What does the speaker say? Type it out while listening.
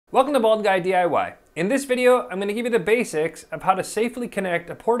Welcome to Bald Guy DIY. In this video, I'm going to give you the basics of how to safely connect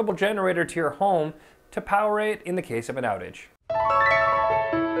a portable generator to your home to power it in the case of an outage.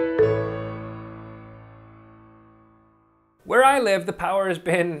 Where I live, the power has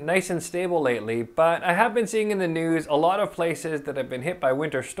been nice and stable lately, but I have been seeing in the news a lot of places that have been hit by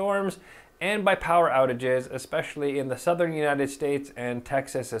winter storms and by power outages, especially in the southern United States and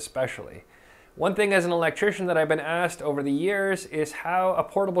Texas especially. One thing as an electrician that I've been asked over the years is how a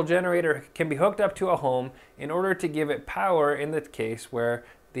portable generator can be hooked up to a home in order to give it power in the case where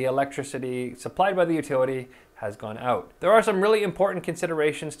the electricity supplied by the utility has gone out. There are some really important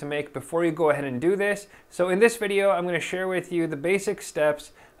considerations to make before you go ahead and do this. So in this video, I'm going to share with you the basic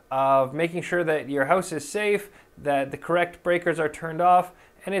steps of making sure that your house is safe, that the correct breakers are turned off,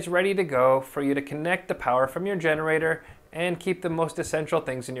 and it's ready to go for you to connect the power from your generator and keep the most essential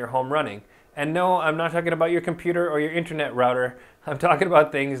things in your home running. And no, I'm not talking about your computer or your internet router. I'm talking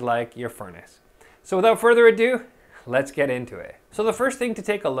about things like your furnace. So without further ado, let's get into it. So the first thing to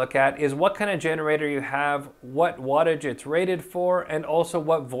take a look at is what kind of generator you have, what wattage it's rated for, and also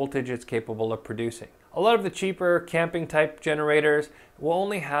what voltage it's capable of producing. A lot of the cheaper camping type generators will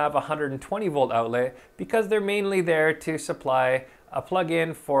only have a 120 volt outlet because they're mainly there to supply a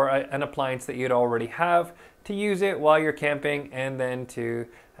plug-in for an appliance that you'd already have to use it while you're camping and then to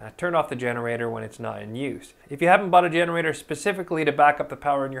turn off the generator when it's not in use. If you haven't bought a generator specifically to back up the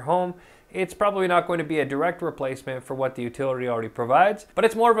power in your home, it's probably not going to be a direct replacement for what the utility already provides, but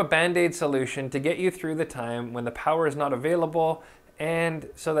it's more of a band-aid solution to get you through the time when the power is not available and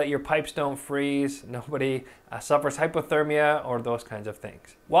so that your pipes don't freeze, nobody suffers hypothermia or those kinds of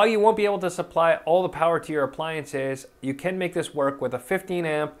things. While you won't be able to supply all the power to your appliances, you can make this work with a 15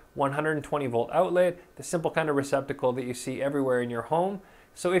 amp, 120 volt outlet, the simple kind of receptacle that you see everywhere in your home.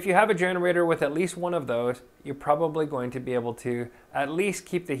 So if you have a generator with at least one of those, you're probably going to be able to at least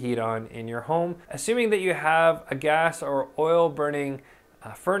keep the heat on in your home, assuming that you have a gas or oil burning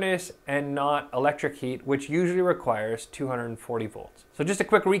furnace and not electric heat, which usually requires 240 volts. So just a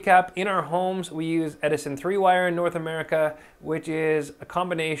quick recap, in our homes we use Edison 3-wire in North America, which is a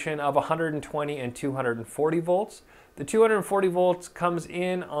combination of 120 and 240 volts. The 240 volts comes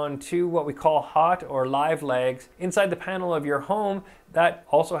in onto what we call hot or live legs inside the panel of your home that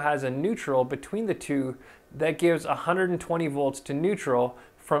also has a neutral between the two that gives 120 volts to neutral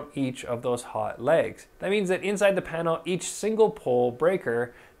from each of those hot legs. That means that inside the panel, each single pole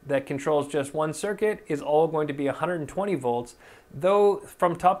breaker that controls just one circuit is all going to be 120 volts, though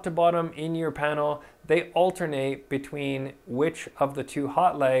from top to bottom in your panel, they alternate between which of the two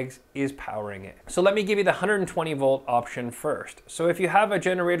hot legs is powering it. So let me give you the 120 volt option first. So if you have a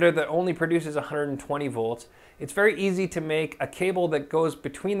generator that only produces 120 volts, it's very easy to make a cable that goes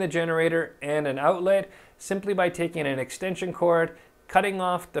between the generator and an outlet simply by taking an extension cord, cutting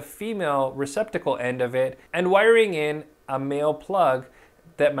off the female receptacle end of it, and wiring in a male plug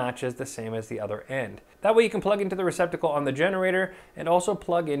that matches the same as the other end. That way you can plug into the receptacle on the generator and also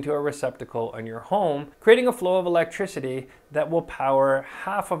plug into a receptacle on your home, creating a flow of electricity that will power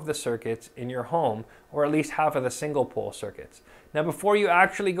half of the circuits in your home, or at least half of the single pole circuits. Now before you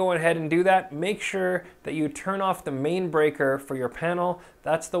actually go ahead and do that, make sure that you turn off the main breaker for your panel.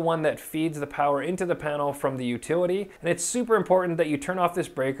 That's the one that feeds the power into the panel from the utility. And it's super important that you turn off this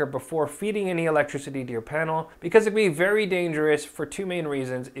breaker before feeding any electricity to your panel, because it can be very dangerous for two main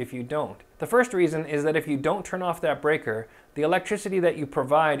reasons if you don't. The first reason is that if you don't turn off that breaker, the electricity that you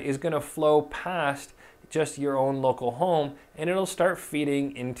provide is going to flow past just your own local home, and it'll start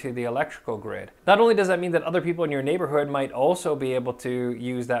feeding into the electrical grid. Not only does that mean that other people in your neighborhood might also be able to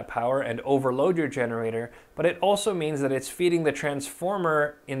use that power and overload your generator, but it also means that it's feeding the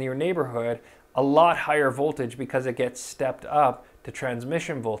transformer in your neighborhood a lot higher voltage because it gets stepped up to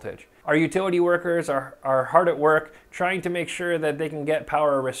transmission voltage. Our utility workers are hard at work trying to make sure that they can get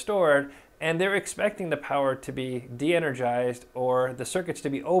power restored, and they're expecting the power to be de-energized or the circuits to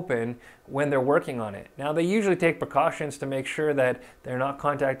be open when they're working on it. Now they usually take precautions to make sure that they're not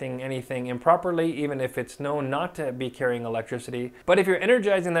contacting anything improperly, even if it's known not to be carrying electricity. But if you're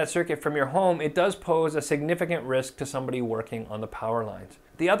energizing that circuit from your home, it does pose a significant risk to somebody working on the power lines.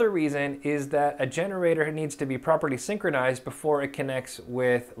 The other reason is that a generator needs to be properly synchronized before it connects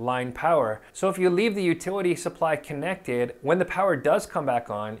with line power. So if you leave the utility supply connected, when the power does come back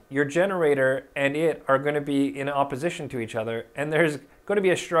on, your generator and it are going to be in opposition to each other, and there's going to be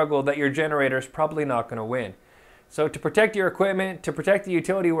a struggle that your generator is probably not going to win. So to protect your equipment, to protect the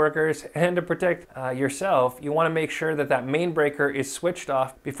utility workers, and to protect yourself, you want to make sure that that main breaker is switched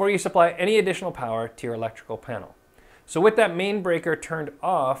off before you supply any additional power to your electrical panel. So with that main breaker turned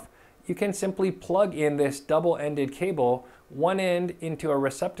off, you can simply plug in this double-ended cable one end into a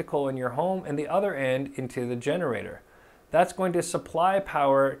receptacle in your home and the other end into the generator. That's going to supply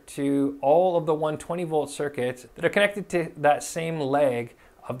power to all of the 120 volt circuits that are connected to that same leg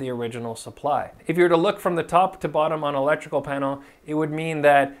of the original supply. If you were to look from the top to bottom on an electrical panel, it would mean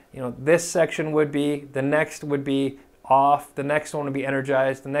that, this section would be, the next would be off, the next one would be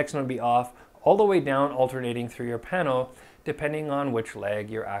energized, the next one would be off, all the way down, alternating through your panel, depending on which leg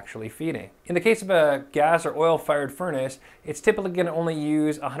you're actually feeding. In the case of a gas or oil fired furnace, it's typically going to only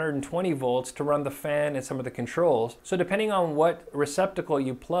use 120 volts to run the fan and some of the controls. So depending on what receptacle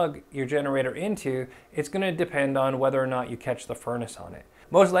you plug your generator into, it's going to depend on whether or not you catch the furnace on it.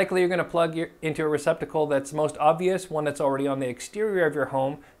 Most likely you're going to plug into a receptacle that's most obvious, one that's already on the exterior of your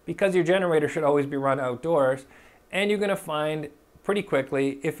home, because your generator should always be run outdoors, and you're going to find pretty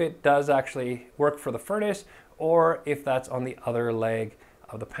quickly if it does actually work for the furnace or if that's on the other leg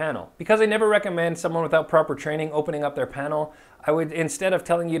of the panel. Because I never recommend someone without proper training opening up their panel, I would, instead of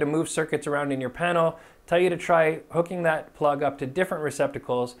telling you to move circuits around in your panel, tell you to try hooking that plug up to different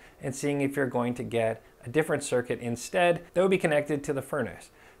receptacles and seeing if you're going to get a different circuit instead that would be connected to the furnace.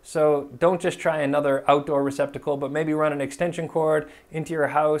 So don't just try another outdoor receptacle, but maybe run an extension cord into your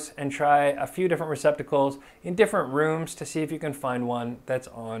house and try a few different receptacles in different rooms to see if you can find one that's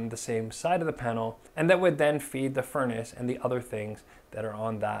on the same side of the panel, and that would then feed the furnace and the other things that are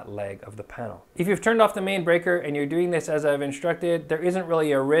on that leg of the panel. If you've turned off the main breaker and you're doing this as I've instructed, there isn't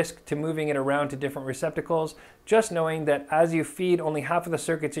really a risk to moving it around to different receptacles, just knowing that as you feed only half of the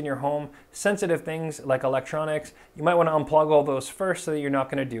circuits in your home, sensitive things like electronics, you might want to unplug all those first so that you're not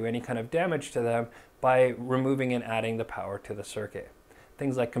going to do any kind of damage to them by removing and adding the power to the circuit.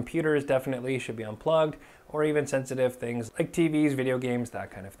 Things like computers definitely should be unplugged, or even sensitive things like TVs, video games, that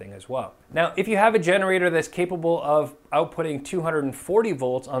kind of thing as well. Now, if you have a generator that's capable of outputting 240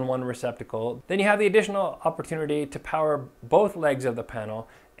 volts on one receptacle, then you have the additional opportunity to power both legs of the panel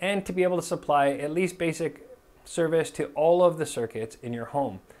and to be able to supply at least basic service to all of the circuits in your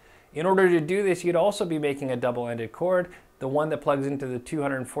home. In order to do this, you'd also be making a double-ended cord, the one that plugs into the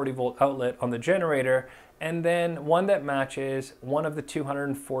 240 volt outlet on the generator, and then one that matches one of the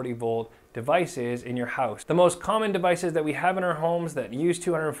 240 volt devices in your house. The most common devices that we have in our homes that use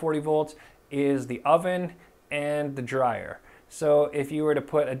 240 volts is the oven and the dryer. So if you were to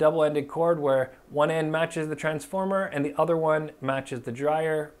put a double-ended cord where one end matches the transformer and the other one matches the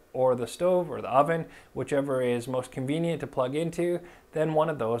dryer or the stove or the oven, whichever is most convenient to plug into, then one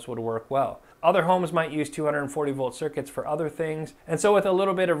of those would work well. Other homes might use 240 volt circuits for other things, and so with a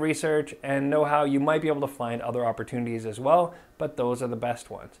little bit of research and know-how, you might be able to find other opportunities as well, but those are the best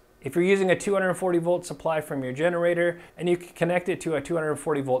ones. If you're using a 240 volt supply from your generator and you can connect it to a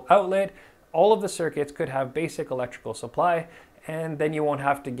 240 volt outlet, all of the circuits could have basic electrical supply, and then you won't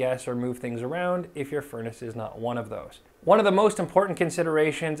have to guess or move things around if your furnace is not one of those. One of the most important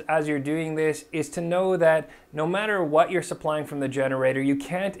considerations as you're doing this is to know that no matter what you're supplying from the generator, you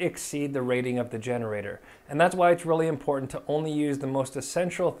can't exceed the rating of the generator. And that's why it's really important to only use the most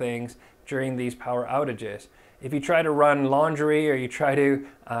essential things during these power outages. If you try to run laundry or you try to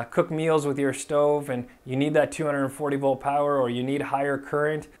cook meals with your stove and you need that 240 volt power or you need higher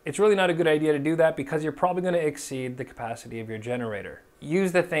current, it's really not a good idea to do that because you're probably going to exceed the capacity of your generator.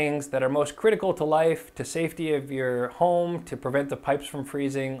 Use the things that are most critical to life, to safety of your home, to prevent the pipes from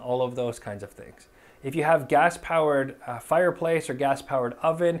freezing, all of those kinds of things. If you have gas-powered fireplace or gas-powered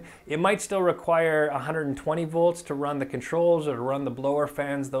oven, it might still require 120 volts to run the controls or to run the blower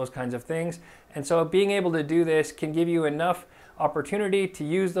fans, those kinds of things. And so being able to do this can give you enough opportunity to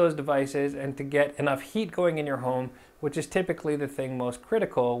use those devices and to get enough heat going in your home, which is typically the thing most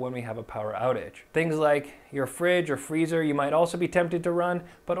critical when we have a power outage. Things like your fridge or freezer, you might also be tempted to run,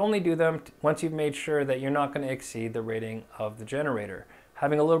 but only do them once you've made sure that you're not going to exceed the rating of the generator.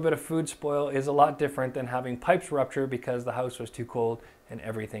 Having a little bit of food spoil is a lot different than having pipes rupture because the house was too cold and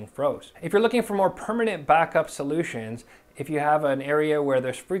everything froze. If you're looking for more permanent backup solutions, if you have an area where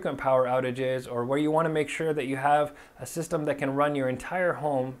there's frequent power outages or where you want to make sure that you have a system that can run your entire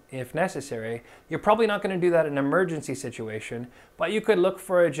home if necessary, you're probably not going to do that in an emergency situation, but you could look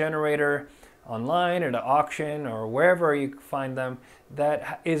for a generator online or at an auction or wherever you find them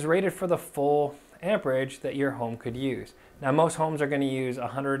that is rated for the full amperage that your home could use. Now most homes are going to use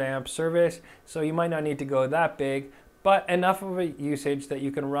 100 amp service, so you might not need to go that big, but enough of a usage that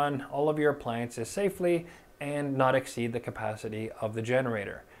you can run all of your appliances safely and not exceed the capacity of the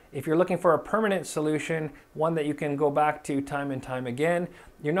generator. If you're looking for a permanent solution, one that you can go back to time and time again,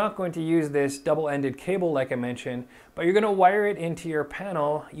 you're not going to use this double-ended cable like I mentioned, but you're going to wire it into your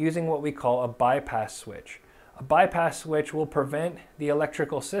panel using what we call a bypass switch. A bypass switch will prevent the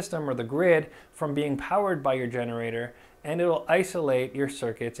electrical system or the grid from being powered by your generator and it'll isolate your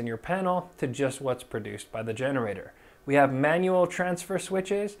circuits in your panel to just what's produced by the generator. We have manual transfer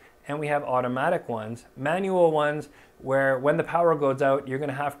switches and we have automatic ones. Manual ones where when the power goes out, you're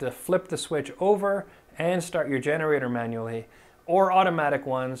gonna have to flip the switch over and start your generator manually, or automatic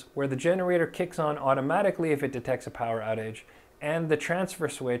ones where the generator kicks on automatically if it detects a power outage, and the transfer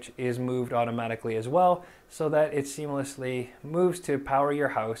switch is moved automatically as well so that it seamlessly moves to power your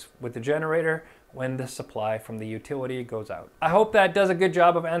house with the generator when the supply from the utility goes out. I hope that does a good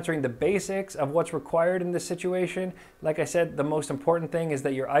job of answering the basics of what's required in this situation. Like I said, the most important thing is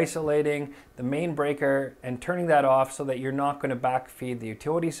that you're isolating the main breaker and turning that off so that you're not going to backfeed the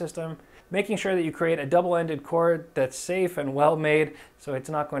utility system. Making sure that you create a double-ended cord that's safe and well made so it's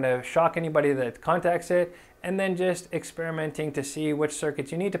not going to shock anybody that contacts it, and then just experimenting to see which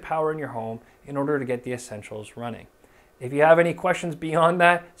circuits you need to power in your home in order to get the essentials running. If you have any questions beyond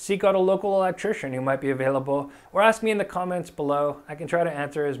that, seek out a local electrician who might be available, or ask me in the comments below. I can try to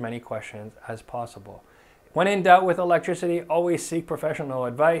answer as many questions as possible. When in doubt with electricity, always seek professional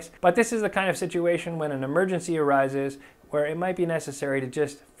advice, but this is the kind of situation when an emergency arises where it might be necessary to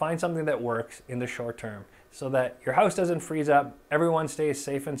just find something that works in the short term so that your house doesn't freeze up, everyone stays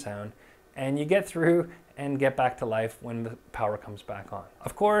safe and sound, and you get through and get back to life when the power comes back on.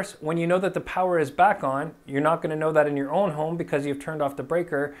 Of course, when you know that the power is back on, you're not going to know that in your own home because you've turned off the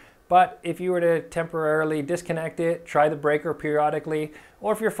breaker. But if you were to temporarily disconnect it, try the breaker periodically,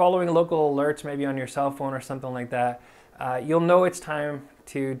 or if you're following local alerts, maybe on your cell phone or something like that, you'll know it's time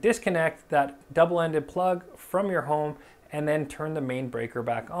to disconnect that double-ended plug from your home and then turn the main breaker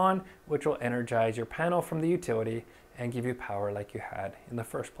back on, which will energize your panel from the utility and give you power like you had in the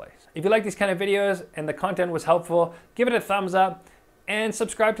first place. If you like these kind of videos and the content was helpful, give it a thumbs up and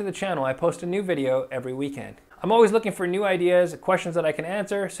subscribe to the channel. I post a new video every weekend. I'm always looking for new ideas, questions that I can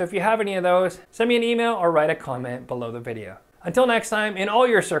answer, so if you have any of those, send me an email or write a comment below the video. Until next time, in all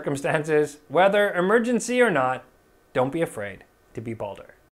your circumstances, whether emergency or not, don't be afraid to be bolder.